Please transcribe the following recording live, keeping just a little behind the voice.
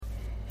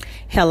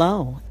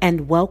Hello,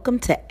 and welcome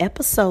to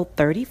episode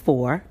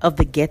 34 of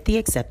the Get the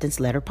Acceptance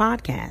Letter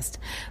podcast.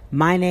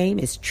 My name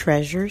is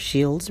Treasure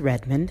Shields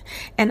Redmond,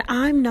 and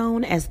I'm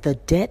known as the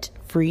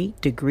debt-free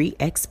degree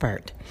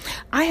expert.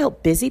 I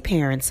help busy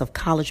parents of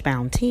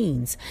college-bound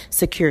teens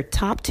secure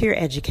top-tier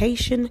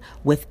education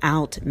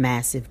without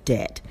massive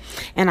debt.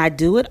 And I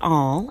do it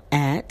all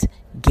at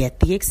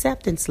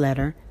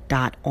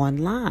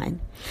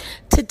gettheacceptanceletter.online.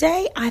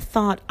 Today, I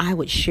thought I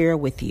would share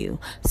with you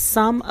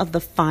some of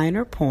the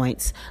finer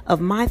points of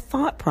my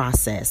thought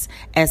process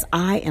as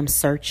I am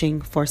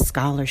searching for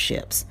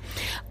scholarships.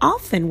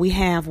 Often we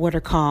have what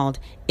are called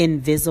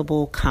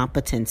invisible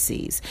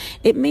competencies.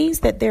 It means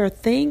that there are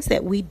things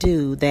that we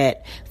do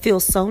that feel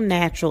so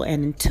natural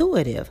and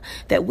intuitive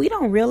that we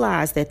don't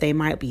realize that they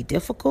might be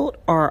difficult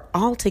or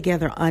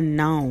altogether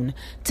unknown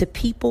to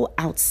people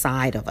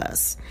outside of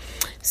us.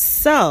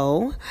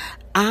 So,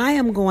 I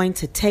am going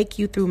to take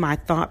you through my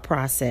thought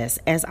process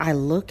as I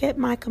look at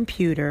my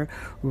computer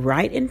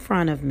right in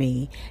front of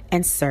me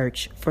and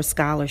search for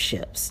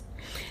scholarships.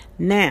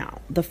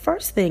 Now, the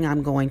first thing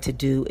I'm going to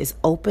do is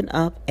open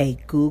up a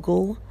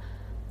Google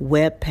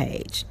web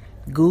page.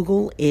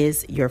 Google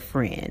is your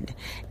friend.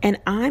 And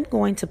I'm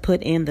going to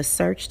put in the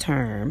search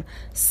term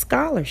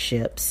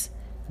scholarships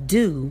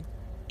due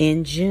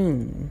in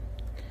June.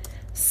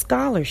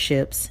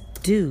 Scholarships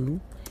due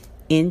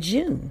in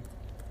June.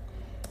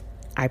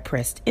 I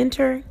pressed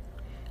enter,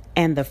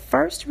 and the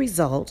first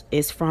result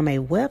is from a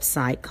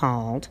website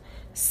called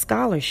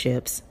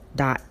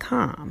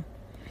scholarships.com.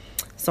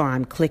 So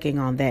I'm clicking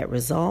on that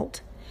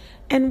result,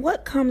 and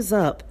what comes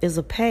up is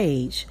a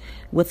page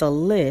with a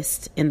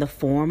list in the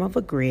form of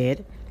a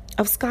grid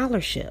of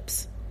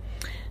scholarships.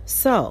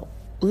 So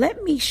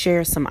let me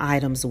share some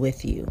items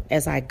with you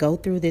as I go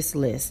through this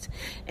list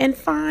and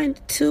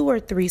find 2 or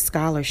 3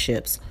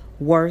 scholarships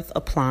worth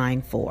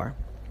applying for.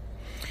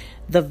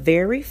 The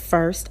very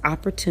first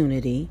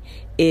opportunity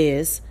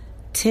is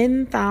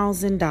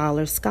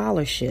 $10,000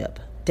 scholarship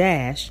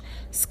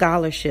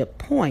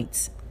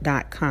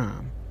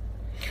scholarshippoints.com.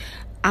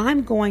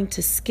 I'm going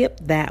to skip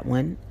that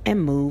one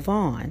and move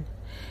on.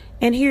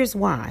 And here's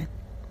why.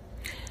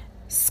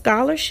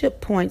 Scholarship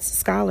Points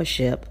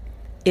Scholarship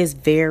is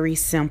very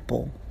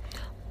simple.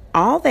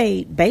 All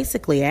they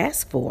basically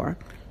ask for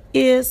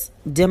is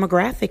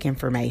demographic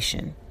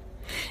information.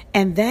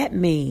 And that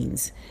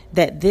means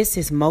that this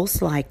is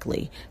most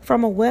likely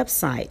from a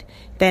website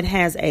that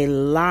has a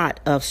lot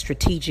of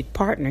strategic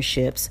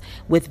partnerships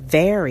with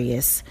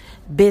various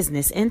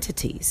business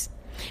entities.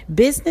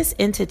 Business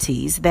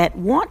entities that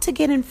want to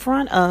get in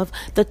front of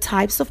the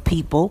types of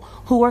people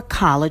who are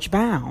college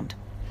bound.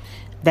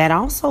 That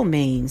also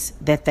means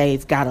that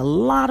they've got a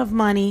lot of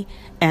money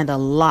and a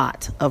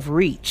lot of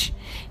reach.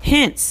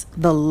 Hence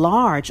the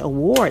large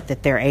award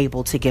that they're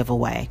able to give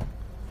away.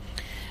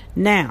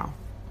 Now,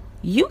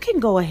 you can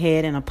go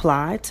ahead and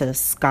apply to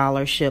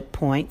Scholarship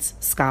Points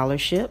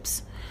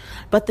scholarships,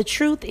 but the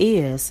truth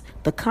is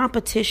the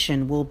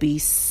competition will be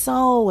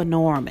so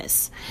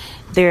enormous.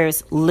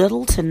 There's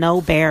little to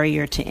no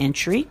barrier to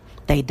entry.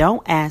 They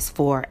don't ask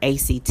for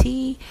ACT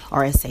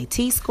or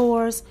SAT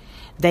scores.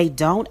 They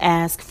don't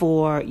ask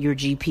for your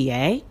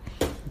GPA.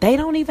 They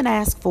don't even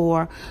ask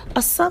for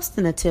a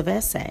substantive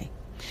essay.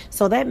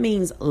 So that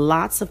means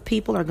lots of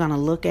people are going to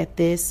look at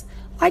this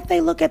like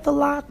they look at the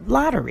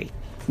lottery.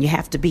 You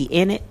have to be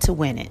in it to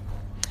win it.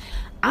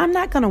 I'm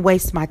not going to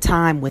waste my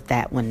time with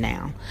that one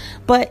now,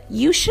 but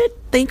you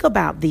should think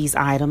about these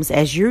items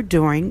as you're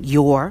doing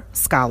your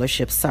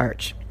scholarship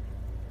search.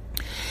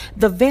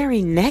 The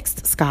very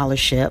next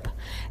scholarship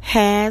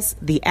has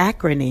the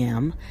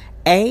acronym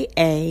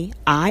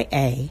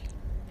AAIA,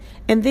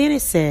 and then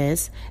it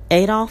says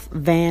Adolph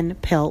Van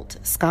Pelt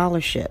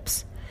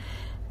Scholarships.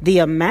 The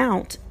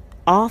amount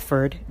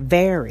offered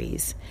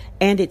varies,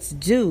 and it's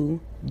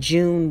due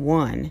June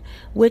 1,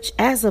 which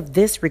as of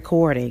this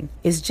recording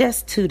is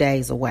just 2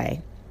 days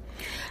away.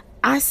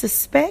 I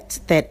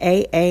suspect that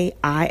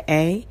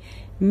AAIA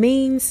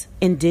means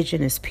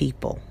indigenous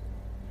people.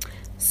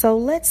 So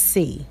let's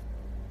see.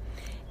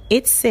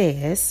 It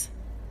says,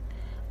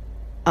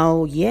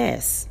 oh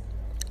yes,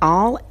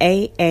 all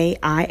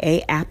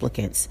AAIA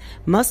applicants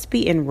must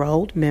be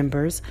enrolled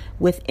members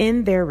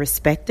within their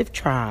respective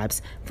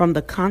tribes from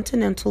the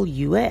continental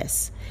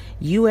U.S.,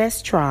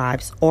 U.S.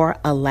 tribes, or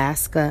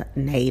Alaska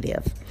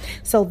Native.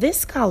 So this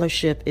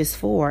scholarship is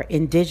for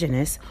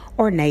indigenous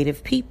or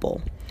native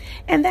people.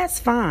 And that's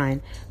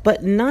fine,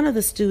 but none of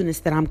the students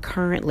that I'm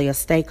currently a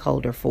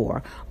stakeholder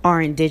for are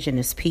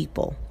indigenous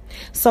people.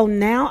 So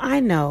now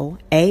I know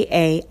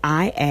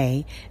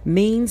AAIA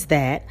means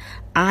that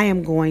I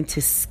am going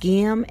to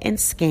skim and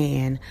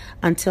scan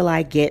until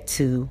I get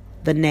to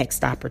the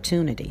next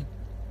opportunity.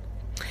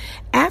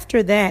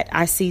 After that,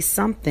 I see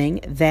something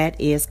that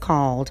is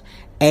called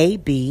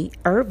A.B.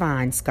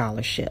 Irvine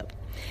Scholarship.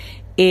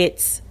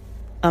 Its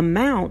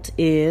amount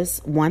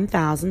is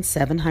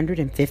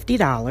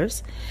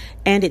 $1,750,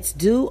 and it's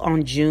due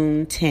on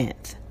June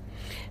 10th.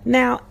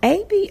 Now,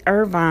 A.B.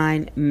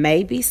 Irvine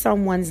may be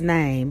someone's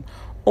name,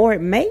 Or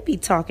it may be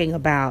talking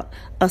about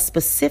a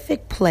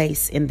specific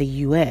place in the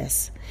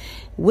U.S.,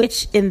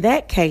 which in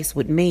that case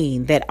would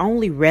mean that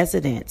only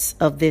residents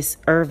of this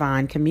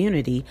Irvine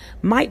community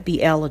might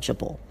be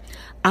eligible.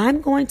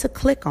 I'm going to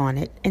click on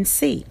it and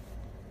see.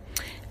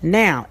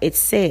 Now it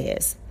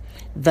says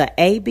the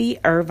A.B.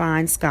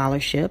 Irvine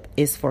Scholarship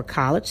is for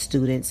college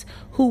students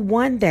who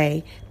one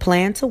day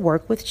plan to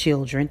work with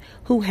children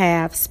who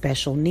have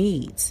special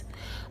needs.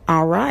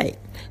 All right.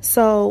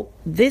 So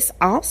this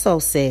also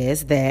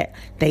says that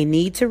they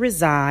need to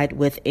reside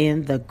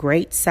within the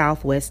Great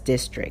Southwest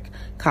District,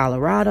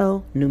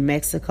 Colorado, New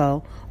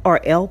Mexico, or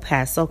El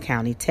Paso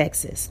County,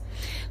 Texas.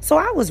 So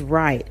I was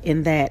right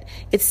in that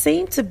it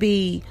seemed to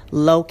be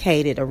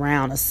located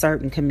around a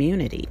certain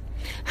community.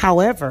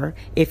 However,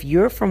 if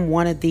you're from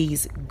one of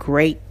these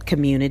great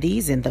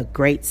communities in the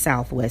Great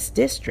Southwest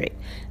District,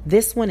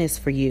 this one is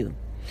for you.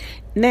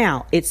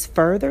 Now, it's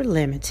further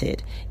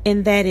limited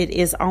in that it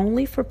is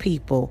only for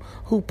people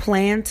who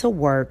plan to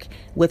work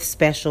with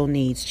special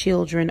needs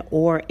children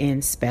or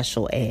in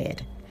special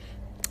ed.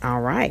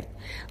 All right,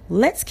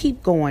 let's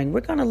keep going.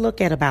 We're going to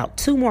look at about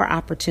 2 more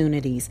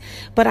opportunities,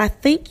 but I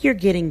think you're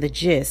getting the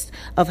gist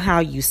of how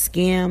you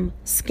skim,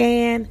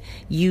 scan,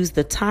 use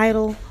the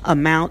title,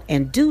 amount,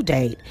 and due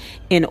date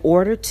in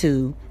order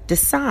to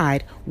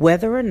decide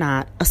whether or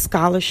not a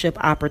scholarship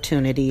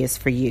opportunity is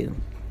for you.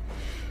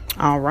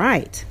 All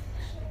right.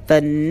 The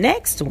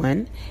next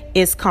one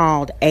is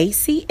called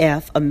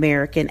ACF,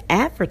 American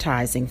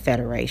Advertising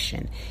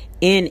Federation,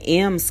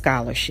 NM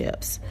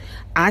Scholarships.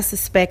 I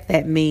suspect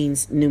that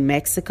means New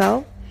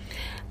Mexico.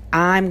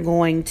 I'm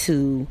going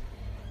to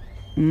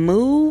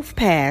move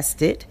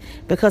past it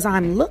because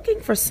I'm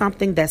looking for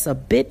something that's a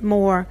bit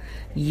more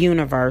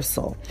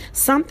universal,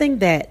 something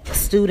that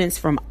students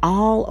from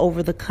all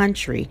over the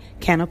country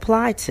can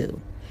apply to.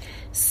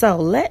 So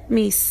let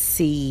me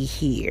see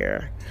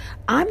here.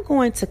 I'm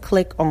going to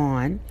click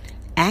on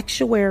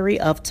Actuary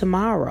of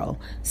Tomorrow,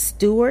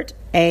 Stuart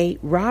A.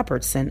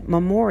 Robertson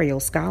Memorial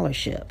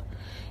Scholarship.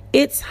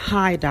 It's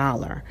high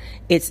dollar.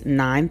 It's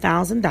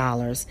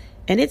 $9,000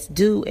 and it's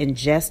due in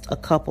just a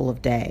couple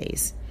of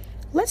days.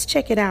 Let's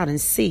check it out and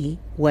see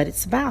what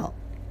it's about.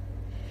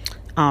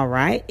 All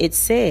right. It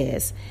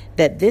says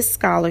that this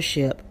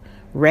scholarship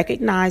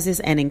recognizes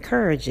and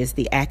encourages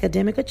the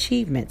academic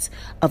achievements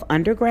of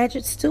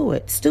undergraduate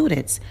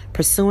students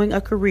pursuing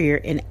a career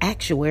in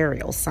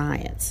actuarial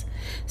science.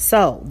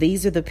 So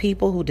these are the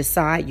people who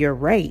decide your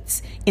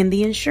rates in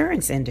the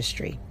insurance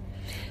industry.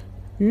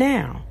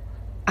 Now,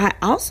 I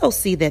also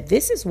see that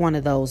this is one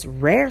of those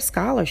rare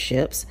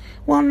scholarships.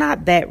 Well,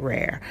 not that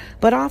rare,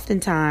 but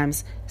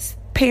oftentimes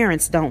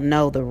parents don't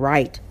know the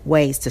right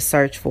ways to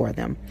search for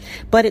them.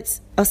 But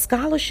it's a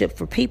scholarship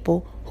for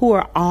people who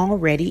are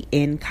already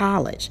in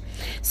college.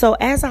 So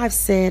as I've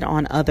said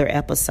on other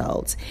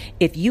episodes,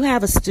 if you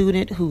have a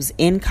student who's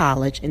in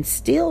college and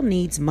still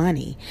needs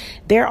money,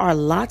 there are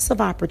lots of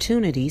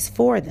opportunities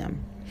for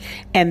them.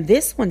 And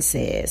this one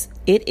says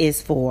it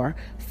is for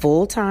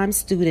full-time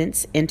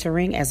students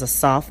entering as a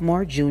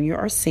sophomore, junior,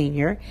 or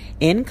senior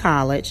in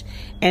college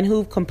and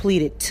who've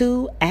completed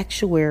 2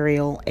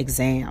 actuarial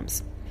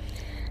exams.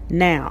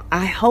 Now,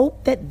 I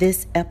hope that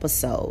this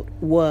episode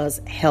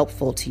was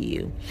helpful to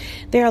you.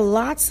 There are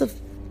lots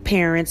of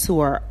parents who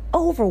are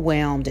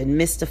overwhelmed and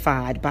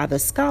mystified by the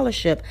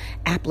scholarship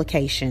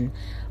application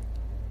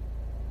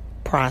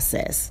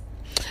process.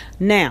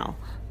 Now,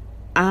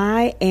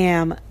 I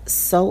am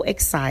so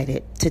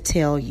excited to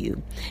tell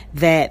you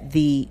that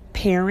the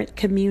parent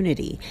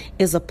community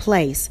is a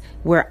place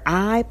where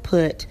I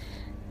put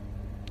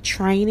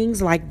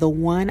trainings like the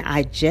one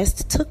I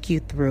just took you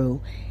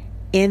through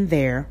in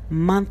there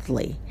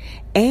monthly.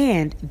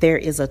 And there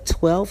is a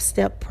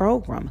 12-step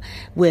program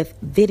with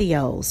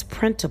videos,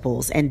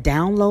 printables, and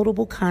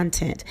downloadable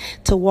content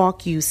to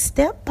walk you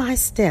step by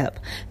step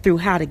through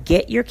how to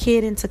get your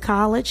kid into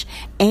college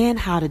and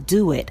how to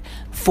do it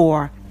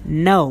for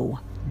no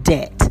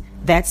debt.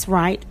 That's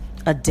right,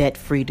 a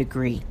debt-free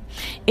degree.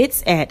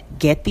 It's at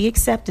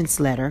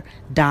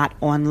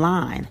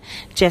gettheacceptanceletter.online.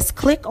 Just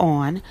click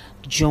on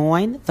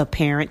Join the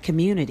Parent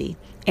Community,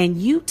 and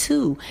you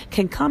too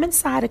can come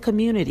inside a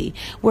community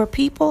where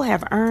people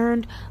have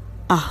earned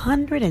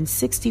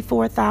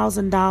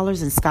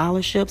 $164,000 in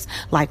scholarships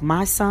like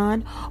my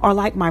son, or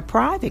like my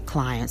private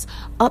clients,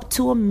 up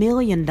to $1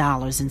 million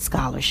in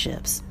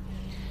scholarships.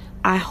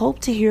 I hope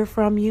to hear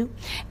from you.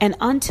 And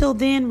until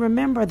then,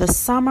 remember, the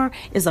summer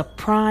is a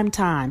prime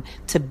time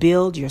to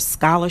build your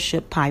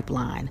scholarship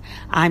pipeline.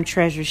 I'm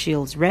Treasure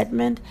Shields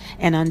Redmond,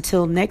 and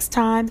until next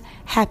time,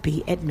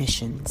 happy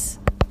admissions.